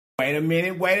Wait a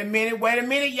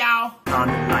minute, y'all.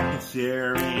 Comment, like, and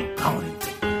share, and comment.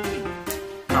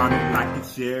 Comment, like, and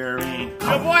share, and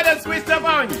Your boy done switched up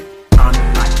on you.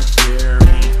 comment, like, and share,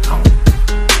 and comment.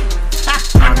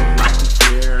 Comment, like, and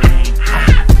share, and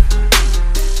comment.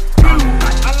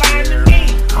 A lying to me.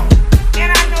 And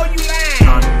I know you lying.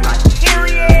 Comment, like, and share,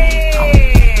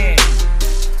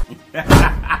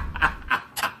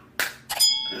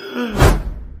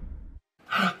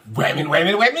 Period. Wait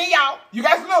a minute, y'all. You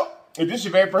guys look. If this is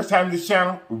your very first time in this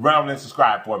channel, run over and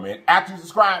subscribe for a minute. After you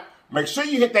subscribe, make sure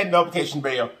you hit that notification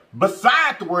bell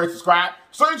beside the word subscribe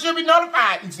so that you'll be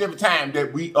notified each and every time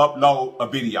that we upload a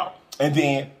video. And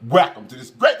then, welcome to this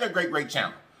great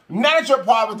channel. Now that you're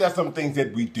part of it, there's some things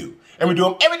that we do. And we do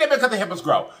them every day because they help us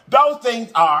grow. Those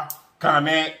things are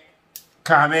comment,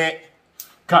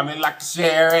 like,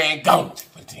 share, and go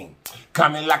for the team.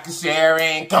 Comment, like, share,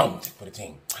 and go for the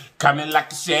team. Comment,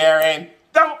 like, share, and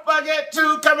don't forget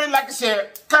to comment, like, share.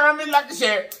 Comment, like,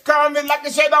 share. Comment, like,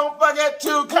 share. Don't forget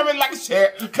to comment, like,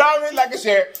 share. Comment, like,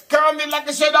 share. Comment, like,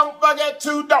 share. Don't forget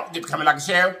to comment, like,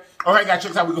 share. All right, guys,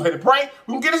 check this out. We go ahead and pray.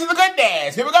 We can get into the good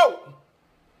days. Here we go.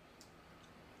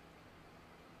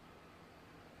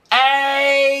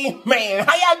 Amen.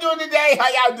 How y'all doing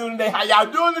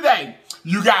today?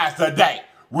 You guys, today,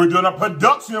 we're doing a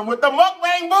production with the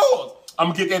Mukbang B.U.L.S. I'm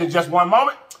going to get that in just one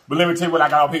moment, but let me tell you what I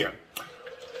got up here.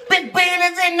 Big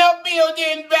Ben is in the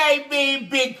building, baby.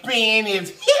 Big Ben is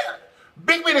here.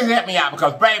 Big Ben is helping me out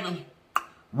because, baby,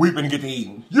 we're going to get to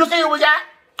eating. You see what we got?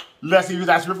 Let's see if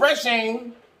that's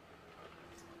refreshing.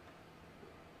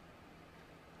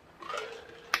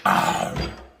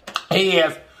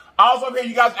 Yes. Also, here,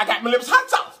 you guys, I got my LIPS hot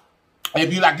sauce.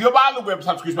 If you like your bottle of LIPS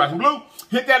hot sauce, and blue,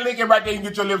 hit that link in right there and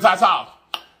get your LIPS hot sauce.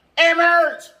 And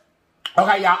merch.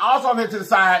 Okay, y'all. Also, here to the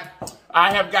side,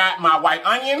 I have got my white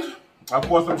onion. Of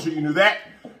course, I'm sure you knew that.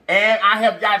 And I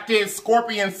have got this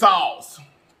scorpion sauce.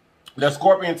 The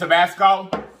scorpion Tabasco.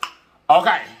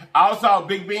 Okay. Also,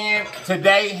 Big Ben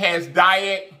today has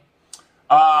diet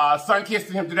Sun Kiss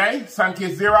to him today. Sun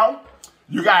Kiss Zero.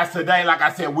 You guys, today, like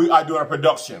I said, we are doing a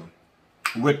production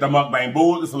with the Mukbang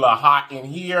B.U.L.S. It's a little hot in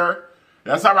here.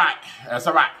 That's all right.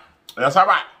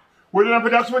 We're doing a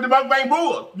production with the Mukbang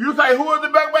B.U.L.S. You say, who is the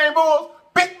Mukbang B.U.L.S?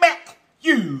 Big Mack.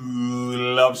 You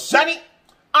love CHANI.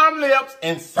 I'm Lips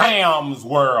in Sam's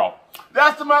World.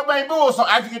 That's the Mukbang B.U.L.S. So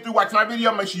after you get through watching my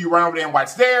video, make sure you run over there and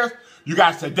watch theirs. You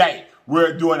guys, today,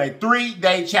 we're doing a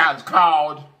 3-day challenge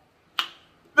called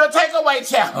the Takeaway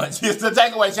Challenge. It's the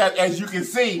Takeaway Challenge. As you can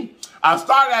see, I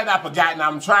started out and I forgot, and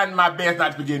I'm trying my best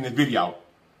not to forget in this video.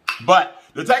 But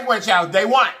the Takeaway Challenge, day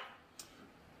 1,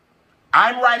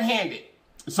 I'm right-handed.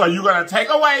 So you're going to take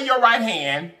away your right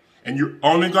hand, and you're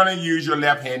only going to use your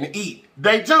left hand to eat.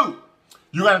 Day 2,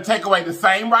 you're going to take away the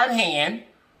same right hand,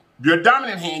 your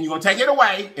dominant hand, you're going to take it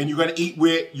away, and you're going to eat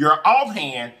with your off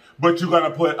hand, but you're going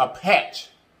to put a patch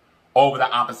over the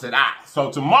opposite eye.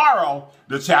 So tomorrow,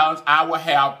 the challenge, I will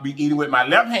be eating with my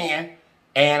left hand,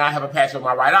 and I have a patch over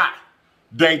my right eye.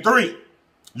 Day 3,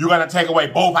 you're going to take away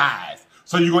both eyes.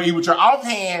 So you're going to eat with your off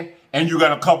hand, and you're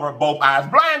going to cover both eyes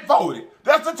blindfolded.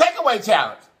 That's the Takeaway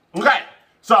Challenge. Okay,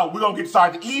 so we're going to get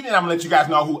started to eat, and I'm going to let you guys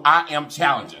know who I am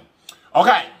challenging.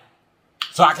 Okay,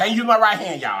 so I can't use my right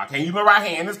hand, y'all. I can't use my right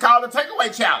hand. It's called the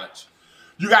Takeaway Challenge.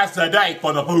 You guys, today,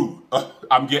 for the food,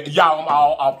 I'm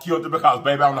all off kilter because,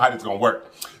 baby, I don't know how this is going to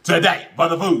work. Today, for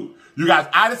the food, you guys,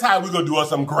 I decided we're going to do us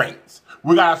some greens.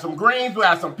 We got some greens, we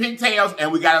got some pigtails,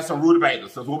 and we got some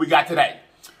rutabagas. That's what we got today.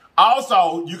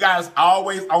 Also, you guys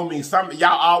always owe me something.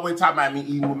 Y'all always talk about me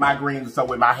eating with my greens and stuff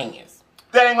with my hands.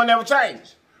 That ain't going to never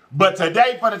change. But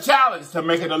today, for the challenge, to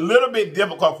make it a little bit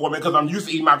difficult for me, because I'm used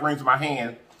to eating my greens with my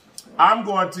hands, I'm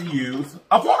going to use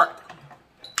a fork.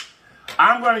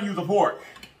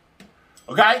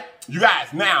 Okay? You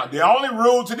guys, now, the only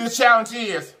rule to this challenge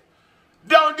is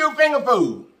don't do finger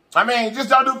food. I mean, just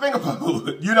don't do finger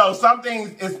food. You know, some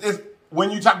things, it's when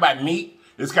you talk about meat,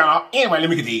 it's kind of, anyway, let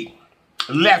me get to eating.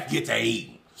 Let's get to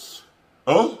eating.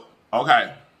 Oh,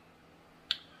 okay.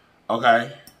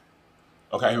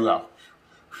 Okay, here we go.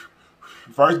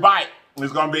 First bite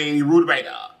is going to be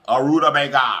rutabaga.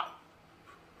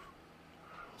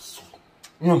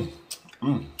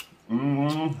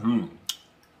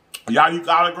 Y'all eat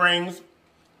collard greens?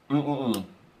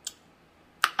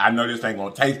 I know this ain't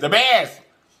going to taste the best.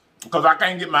 Because I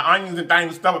can't get my onions and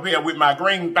things stuff up here with my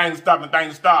green things stuff and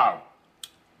things stuff.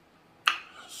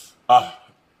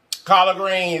 Collard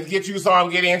greens, get you some,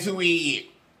 get into it.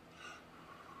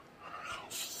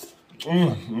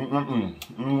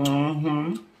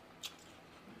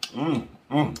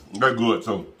 They're good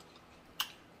too.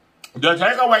 The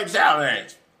takeaway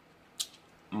challenge.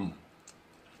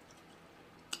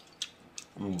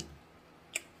 Mm.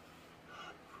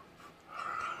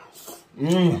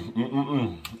 Mm, mm, mm,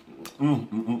 mm. Mm,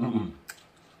 mm, mm, mm.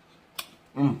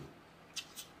 Mm.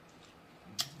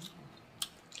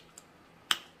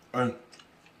 Mm.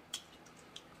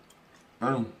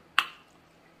 Mm.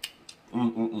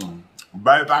 Mm, mm, mm.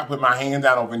 Baby, if I put my hands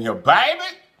out over in here, baby,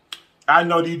 I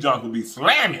know these junks will be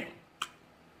slamming.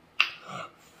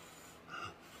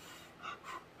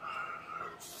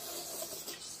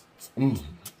 Mm.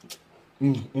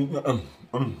 Mm, mm, mm,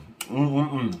 mm, mm, mm,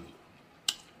 mm.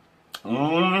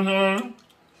 Mm-hmm.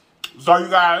 So you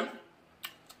guys,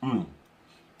 let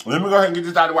me go ahead and get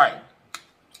this out of the way.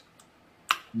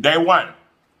 Day one,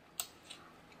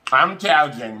 I'm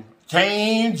challenging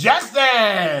Team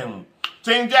Jackson.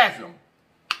 Team Jackson,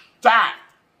 Ty,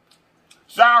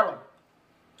 Shara,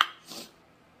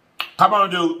 come on,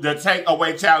 do the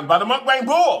takeaway challenge by the Mukbang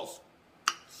B.U.L.S.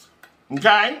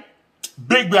 Okay?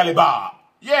 Big Belly Bob.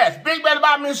 Yes, Big Belly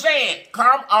Bob Miss said,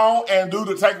 come on and do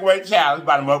the takeaway challenge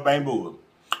by the Mukbang B.U.L.S.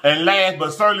 And last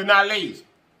but certainly not least,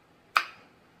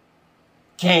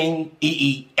 King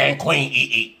EE and Queen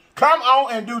EE. Come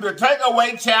on and do the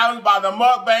takeaway challenge by the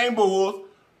Mukbang B.U.L.S.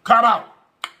 Come on.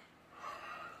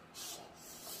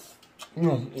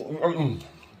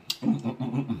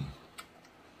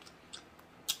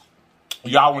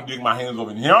 Y'all want to dig my hands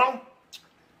over in here?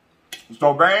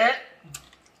 So bad.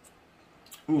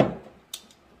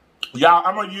 Y'all,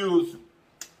 I'm going to use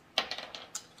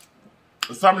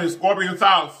some of this scorpion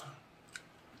sauce.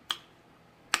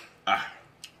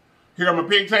 Here are my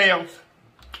pigtails.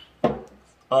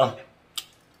 And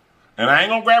I ain't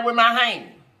going to grab it with my hand.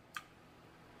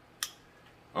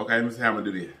 Okay, let me see how I'm going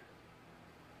to do this.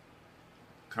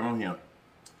 Come on here.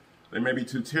 They may be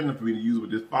too tender for me to use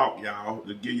with this fork, y'all,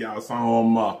 to give y'all some,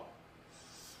 oh,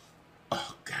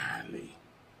 golly.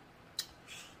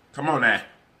 Come on now.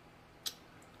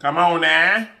 Come on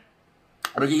now. I'm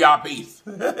gonna give y'all a piece.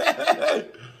 That's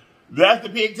the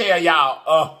pigtail,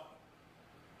 y'all.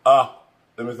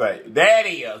 Let me say. That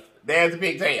is. There's the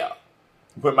pigtail.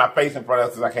 Put my face in front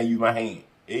of it so I can't use my hand.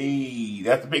 Hey,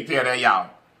 that's the pigtail there, y'all.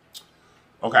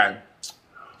 Okay.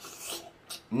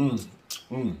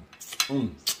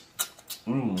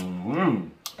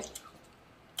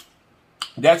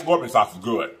 That scorpion sauce is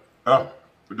good.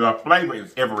 The flavor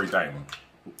is everything.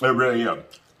 It really is.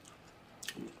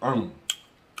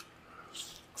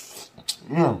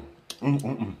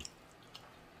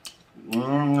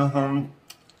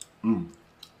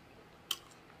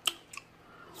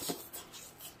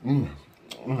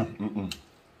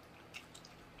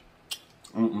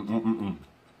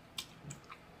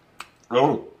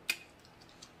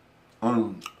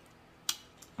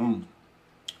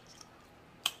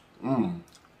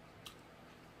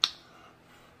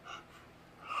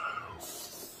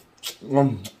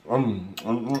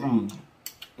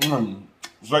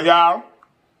 So y'all,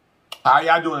 how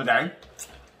y'all doing today?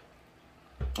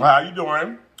 How you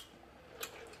doing?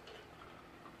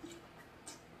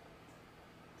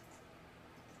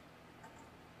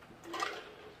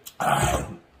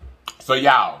 So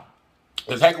y'all,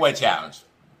 the takeaway challenge.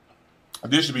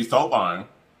 This should be so fun.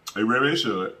 It really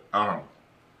should.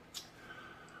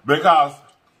 Because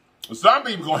some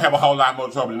people gonna have a whole lot more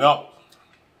trouble than others.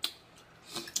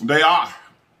 They are.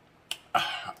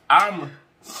 I'm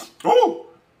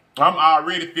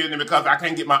already feeling it because I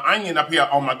can't get my onion up here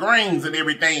on my greens and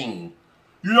everything.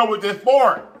 You know, with this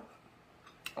fork,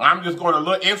 I'm just going a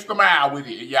little extra mile with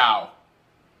it, y'all.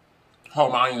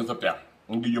 Hold my onions up there.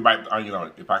 I'm gonna give you a bite of the onion on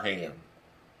it if I can.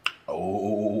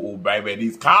 Oh, baby,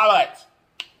 these collards.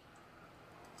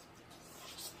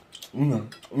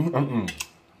 And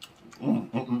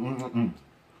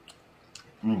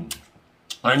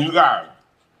you guys,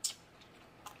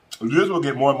 this will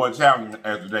get more and more challenging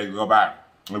as the days go by.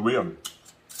 It will.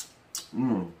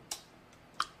 And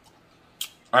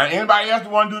anybody else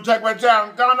that want to do takeaway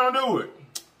challenge, go on do it.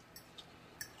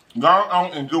 Go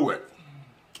on and do it.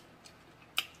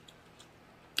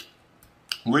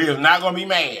 We is not gonna be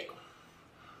mad.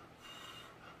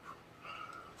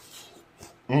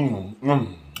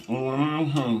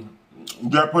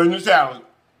 Just put in the challenge.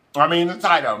 The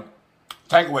title.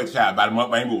 Takeaway challenge by the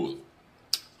Mukbang B.U.L.S.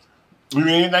 You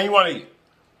eat anything you want to eat.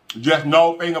 Just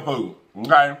no finger food.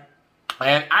 Okay?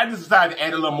 And I just decided to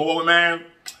add a little more with mine.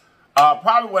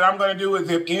 Probably what I'm going to do is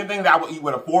if anything that I will eat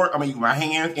with a fork, I'm going to eat with my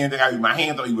hands. Anything I eat with my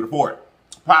hands, I'll eat with a fork.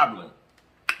 Probably.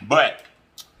 But,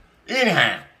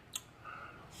 anyhow.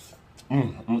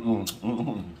 Come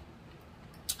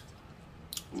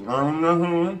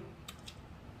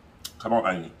on,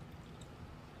 onion.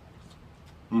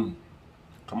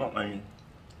 Come on, onion.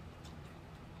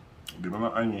 Give me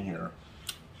my onion here.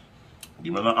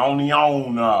 Give me the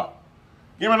onion.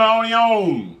 Give me the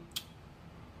onion.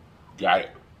 Got it.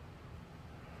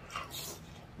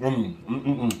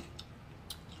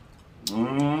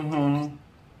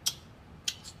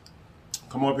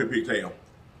 Come on, pigtail.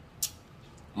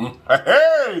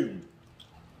 Hey.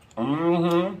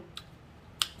 Come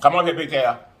on,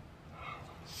 pigtail.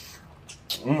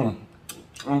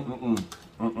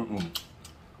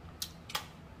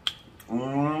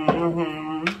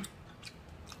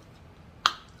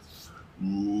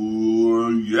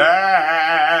 Ooh,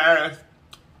 yes.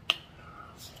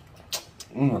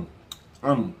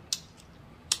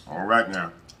 All right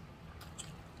now.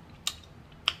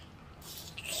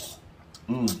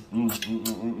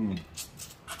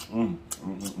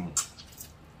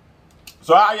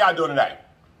 So how y'all doing today?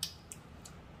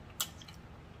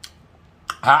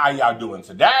 How are y'all doing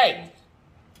today?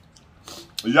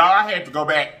 Y'all, I had to go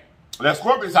back. That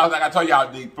scorpion sauce, like I told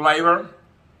y'all, the flavor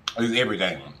is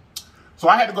everything. So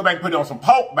I had to go back and put it on some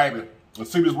pork, baby.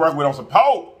 Let's see what's working with on some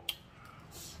pork.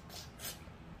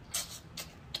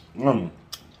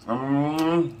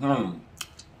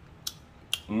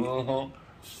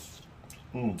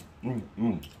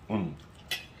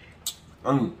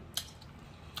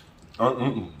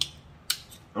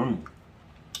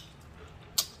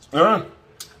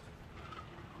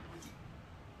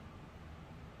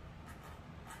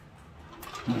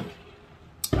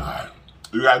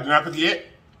 You guys do not forget,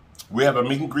 we have a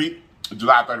meet and greet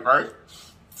July 31st.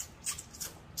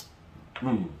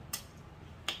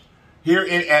 Here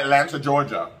in Atlanta,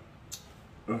 Georgia.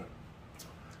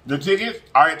 The tickets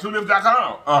are at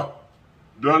twolips.com.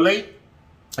 The link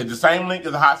is the same link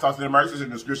as the hot sauce and the merch is in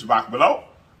the description box below.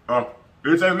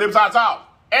 It says Lips Hot Sauce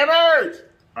and merch.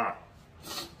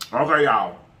 Okay,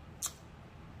 y'all.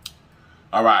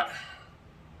 All right.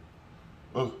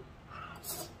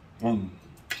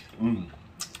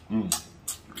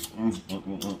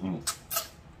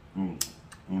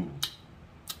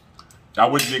 I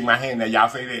wouldn't dig my hand there. Y'all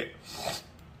say that.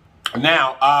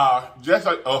 Now, just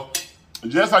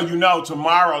so you know,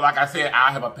 tomorrow, like I said,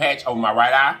 I have a patch over my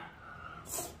right eye.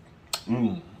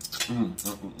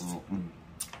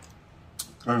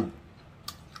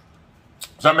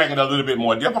 So I'm making it a little bit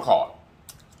more difficult.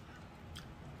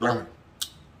 Well,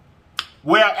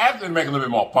 actually, making it a little bit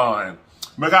more fun.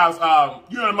 Because,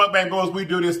 you know, the Mukbang B.U.L.S, we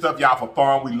do this stuff, y'all, for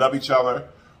fun. We love each other.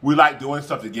 We like doing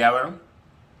stuff together.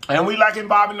 And we like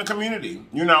involving the community,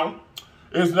 you know.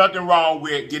 There's nothing wrong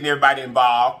with getting everybody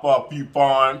involved for a few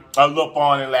fun, a little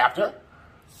fun and laughter.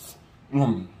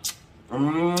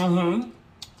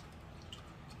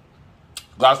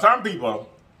 Because some people,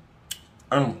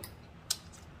 can't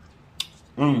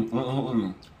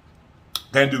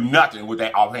do nothing with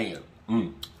that offhand.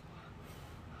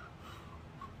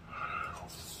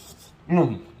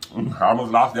 I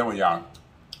almost lost that one, y'all.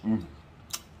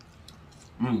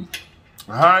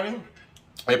 Honey,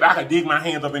 if I could dig my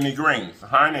hands up in these greens,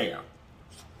 honey,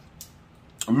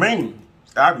 I'd be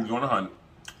doing 100.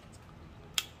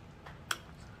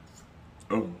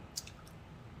 Ooh,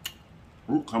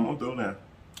 come on through now.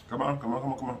 Come on.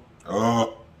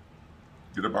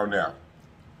 Get up on there.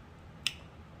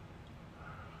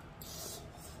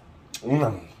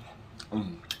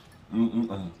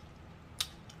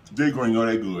 These greens, oh,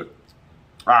 they good.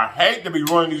 I hate to be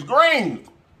running these greens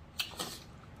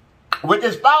with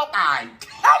this false eye.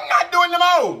 I'm not doing them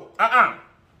all.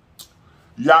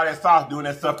 Y'all, that sauce doing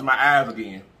that stuff to my eyes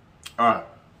again. But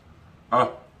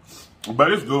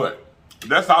it's good.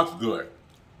 That sauce is good.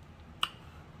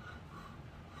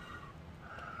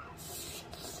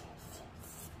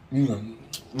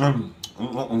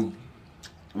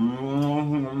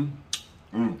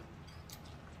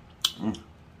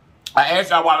 I asked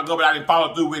y'all a while ago, but I didn't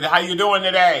follow through with it. How you doing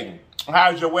today?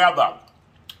 How's your weather?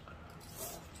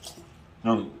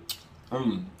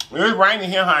 It's raining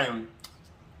here, honey.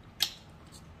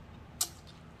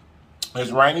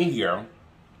 It's raining here.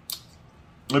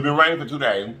 It's been raining for 2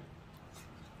 days.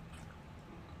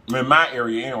 In my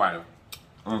area, anyway.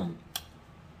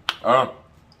 It's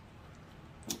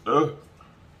a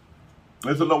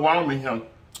little warm in here.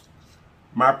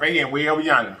 My fan way over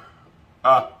yonder.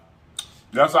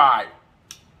 That's alright.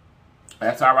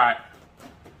 That's alright.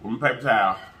 With my paper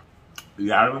towel. You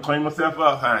gotta clean myself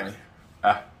up, honey.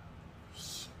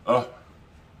 Okay.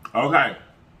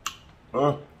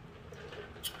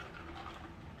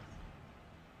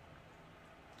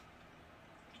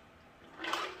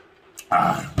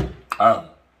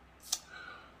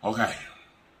 Okay.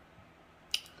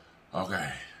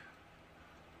 Okay.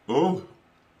 Ooh.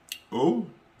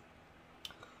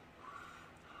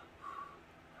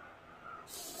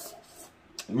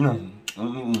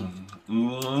 I'm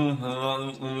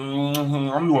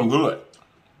doing good.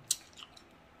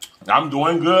 I'm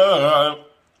doing good.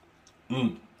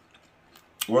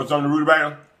 What's on the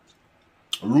rutabaga?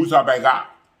 Rutabaga.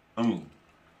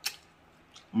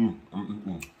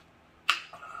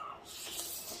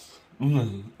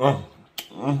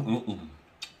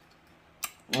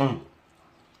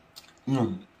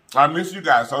 I miss you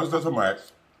guys so much.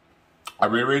 I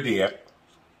really did.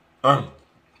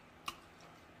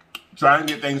 Trying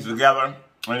to get things together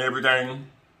and everything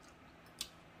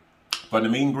for the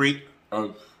meet and greet.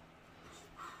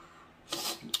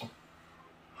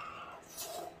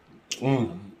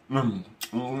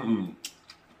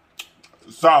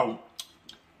 So,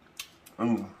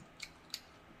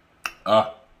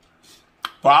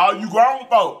 for all you grown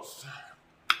folks,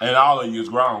 and all of you is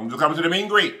grown, just coming to the meet and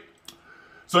greet.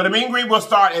 So the meet and greet will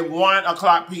start at 1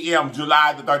 o'clock p.m.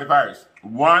 July the 31st.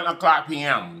 1 o'clock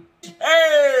p.m.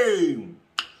 Hey!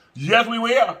 Yes, we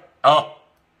will.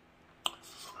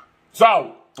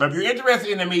 So, if you're interested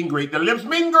in the meet and greet, the LIPS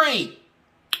meet and greet,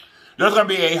 there's going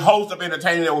to be a host of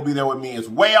entertainment that will be there with me as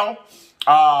well.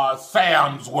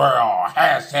 Sam's World,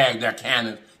 hashtag the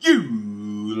cannon. You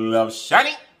love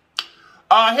CHANI.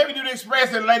 Heavy Duty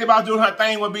Express and Lady Boss doing her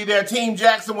thing will be there. Team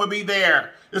Jackson will be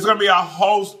there. There's going to be a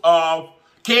host of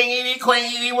King Edie,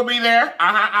 Queen Edie will be there.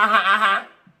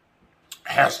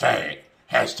 Hashtag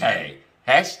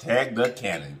the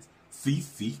cannons.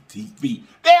 CCTV.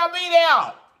 They'll be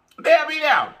there. They'll be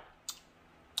there.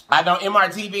 I know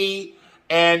MRTV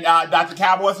and Dr.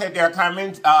 Cowboy said they're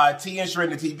coming. T and Shrine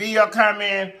TV are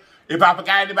coming. If I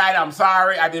forgot anybody, I'm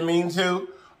sorry. I didn't mean to.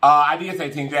 I did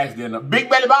say Team Jackson, didn't I? Big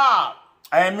Belly Bob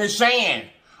and Miss Shan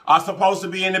are supposed to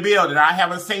be in the building. I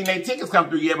haven't seen their tickets come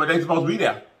through yet, but they're supposed to be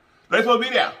there. They're supposed to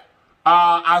be there.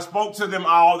 I spoke to them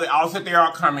all. They all said they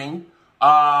are coming.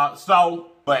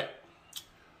 But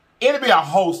it'll be a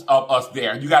host of us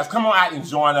there. You guys come on out and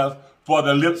join us for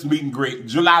the LIPS meet and greet,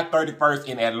 July 31st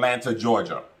in Atlanta,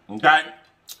 Georgia. Okay?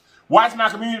 Watch my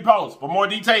community post for more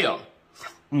detail.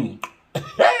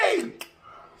 Hey!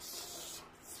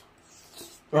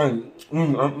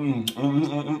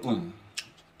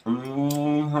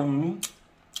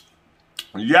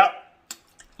 Yep.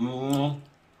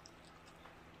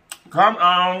 Come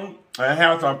on and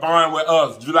have some fun with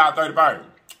us, July 31st.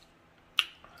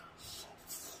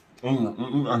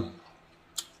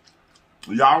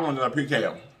 Y'all want another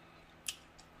pigtail.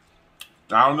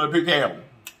 Y'all want another pigtail.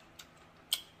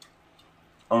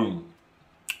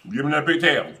 Give me that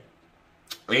pigtail.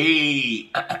 Hey,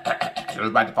 it's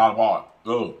about to fall apart.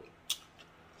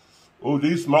 Oh,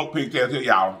 these smoked pigtails here,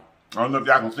 y'all. I don't know if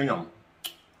y'all can see them.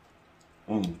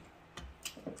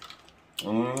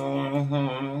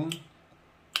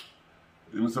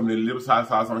 Give me some of the lip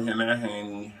sauce on here now,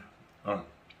 honey.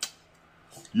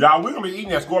 Y'all, we're gonna be eating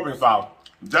that scorpion sauce.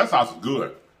 That sauce is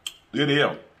good. It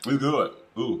is. It's good.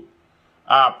 Ooh.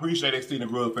 I appreciate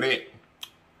LGBTQ for that.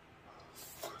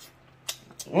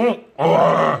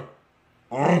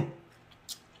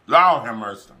 Lord have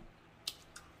mercy.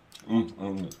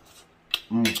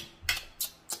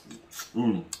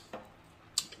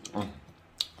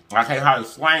 I can't hardly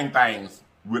swing things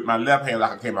with my left hand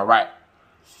like I can my right.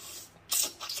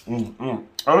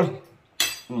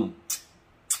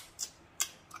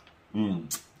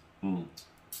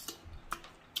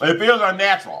 It feels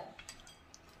unnatural.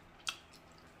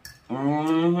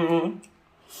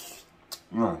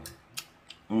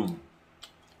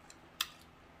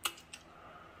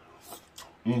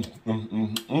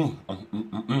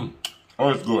 Oh,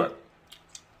 it's good.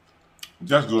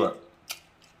 That's good.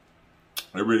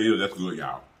 It really is. That's good,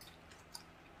 y'all.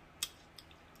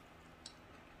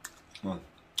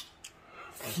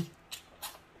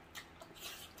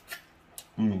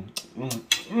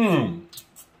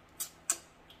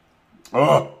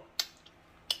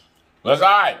 That's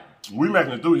all right. We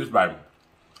making it through this, baby.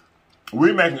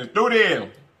 We making it through this.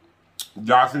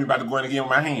 Y'all see me about to go in again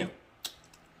with my hand.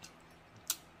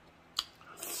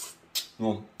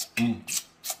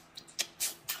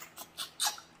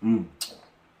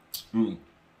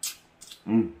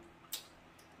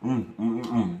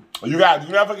 You guys,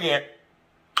 do not forget,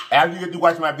 after you get to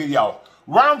watch my video,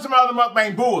 run to my other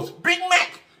mukbang bulls, Big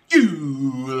Mack,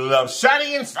 you love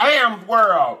CHANI and Sam's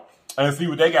World, and see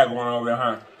what they got going on over there,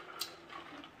 huh?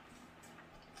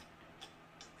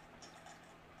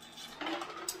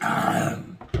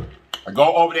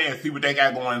 Go over there and see what they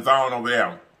got going on over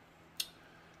there.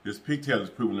 This pigtail is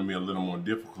proving to be a little more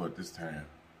difficult this time.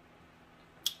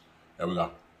 There we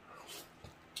go.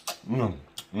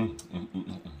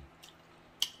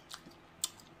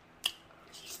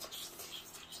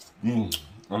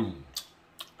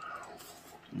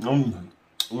 Yeah,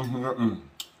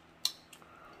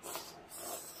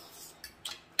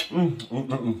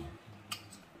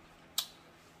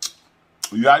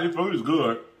 this food is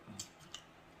good.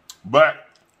 But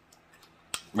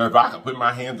if I could put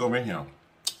my hands over him,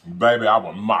 baby, I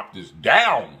would mop this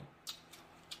down.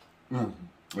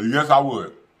 Yes, I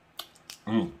would.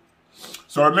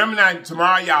 So remember that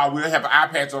tomorrow, y'all, we'll have an eye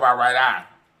patch over our right eye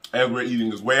as we're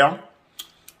eating as well.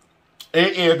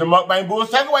 It is the Mukbang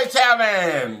B.U.L.S Takeaway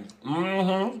Challenge.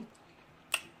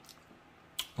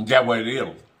 That's what it is.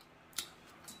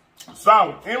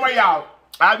 So, anyway, y'all,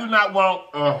 I do not want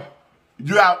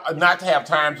you not to have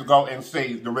time to go and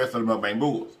see the rest of the Mukbang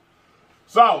B.U.L.S.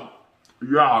 So,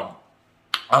 y'all,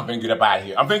 I'm finna get up out of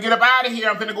here. I'm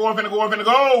finna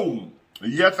go.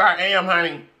 Yes, I am,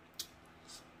 honey.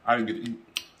 I didn't get to eat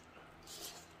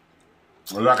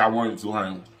like I wanted to,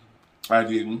 honey. I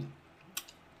didn't.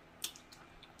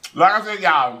 Like I said,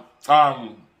 y'all,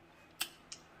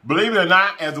 believe it or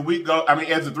not, as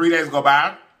the 3 days go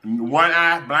by, one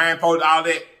eye, blindfolded, all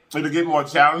that, it'll get more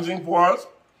challenging for us.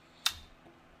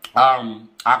 I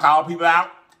call people out.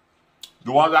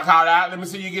 The ones I called out, let me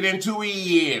see you get into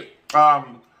it.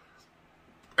 And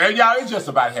y'all, it's just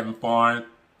about having fun.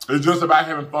 It's just about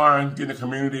having fun, getting the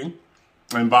community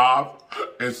involved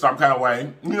in some kind of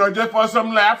way. You know, just for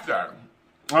some laughter.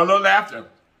 A little laughter.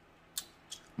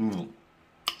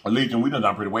 Legion, we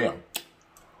done pretty well.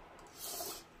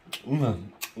 You know,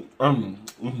 a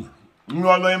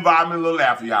little environment, a little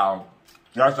laughter, y'all.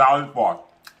 That's all it's for.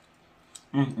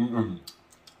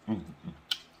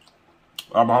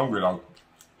 I'm hungry, though.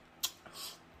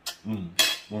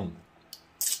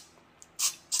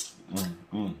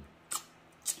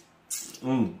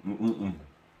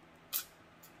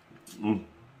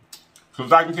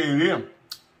 Because I can tell you this,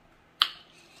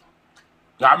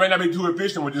 I may not be too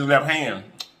efficient with this left hand,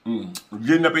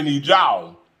 getting up in these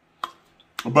jaws.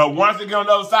 But once they get on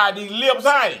the other side of these lips,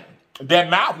 honey, that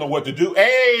mouth know what to do.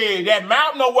 Hey, that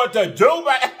mouth know what to do,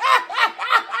 baby.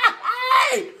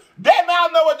 Hey, that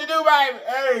mouth know what to do, baby.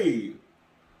 Hey,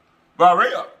 for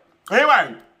real.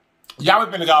 Anyway, y'all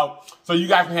we finna go, so you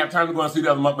guys can have time to go and see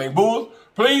the other Mukbang B.U.L.S.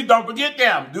 Please don't forget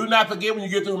them. Do not forget when you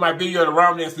get through my video to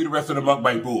run there and see the rest of the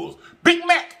Mukbang B.U.L.S. Big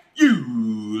Mac, you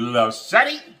love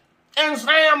Shady, and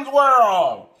Sam's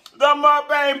World, the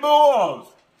Mukbang B.U.L.S.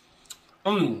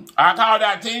 I called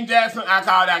out Team Jackson, I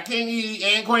called out King E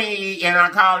and Queen E, and I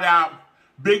called out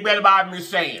Big Belly Bob Miss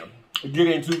Sam. Get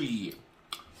into it.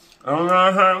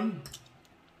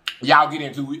 Y'all get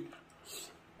into it.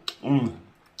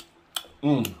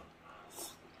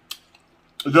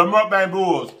 The Mukbang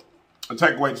B.U.L.S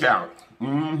Takeaway Challenge.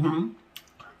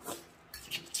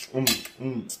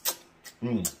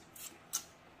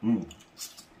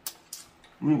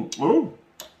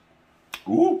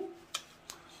 Ooh.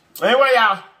 Anyway,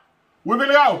 y'all, we're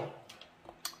gonna go.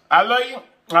 I love you.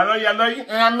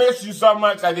 And I miss you so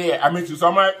much. I did. I miss you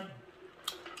so much.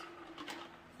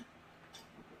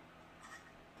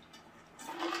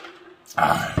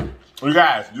 You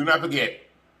guys, do not forget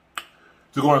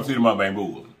to go and see the Mukbang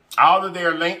B.U.L.S. All of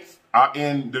their links are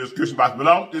in the description box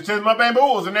below. It says Mukbang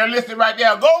B.U.L.S. and they're listed right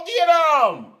there. Go get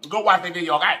them. Go watch that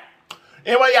video, okay?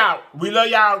 Anyway, y'all, we love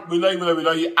y'all. We love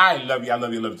you. I love you.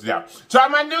 Y'all. So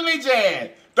my new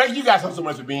legion, thank you guys so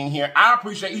much for being here. I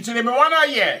appreciate each and every one of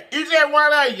you. Each and every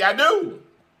one of you, I do.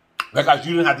 Because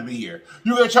you didn't have to be here.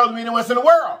 You could have chosen me anywhere else in the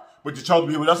world, but you chose to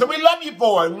be with us, and we love you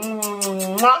for it.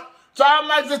 So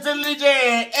my sister legion,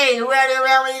 hey, round and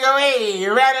round we go, hey,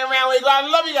 round and round we go. I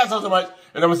love you guys so much.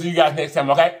 And I'm going to see you guys next time,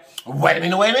 okay? Wait a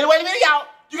minute, y'all.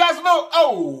 You guys know,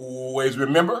 always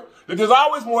remember that there's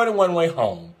always more than one way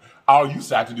home. All you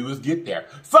have to do is get there.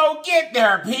 So get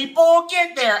there, people.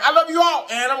 Get there. I love you all.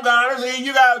 And I'm going to see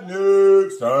you guys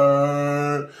next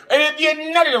time. And if you're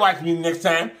not going to watch me next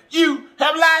time, you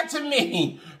have lied to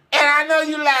me. And I know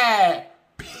you lied.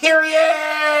 Period.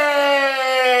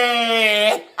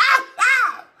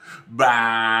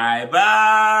 Bye-bye.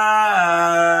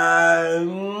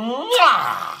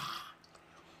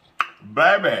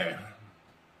 Baby.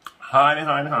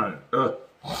 Honey.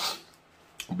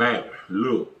 Baby,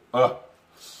 look.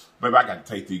 Baby, I got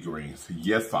to take these greens.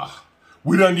 Yes, sir.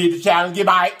 We done did the challenge. Get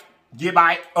bite.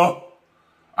 I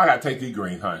got to take these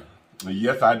greens, honey.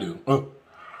 Yes, I do.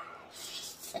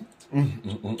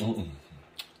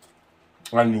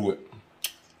 I knew it.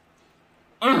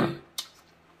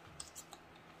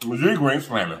 These greens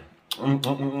slamming.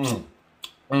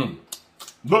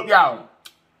 Look, y'all.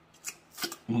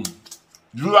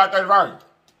 You like that right?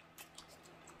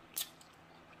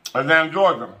 Atlanta,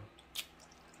 Georgia.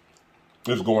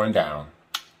 It's going down.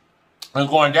 It's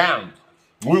going down.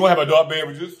 We're going to have adult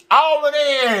beverages. All of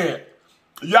that.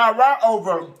 y'all run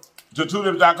over to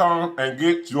tulips.com and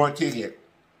get your ticket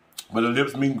for the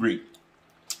Lips meet and greet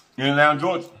in Atlanta,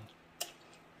 Georgia.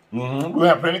 We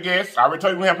have plenty of guests. I already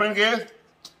told you we have plenty of guests.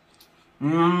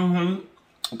 Come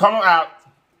on out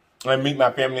and meet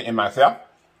my family and myself.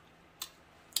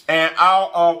 And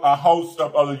all of a host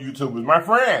of other YouTubers, my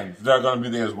friends, that are going to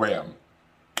be there as well.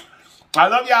 I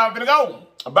love y'all. I'm finna go.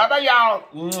 Bye-bye, y'all.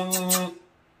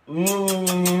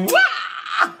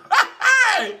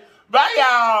 Bye,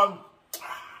 y'all.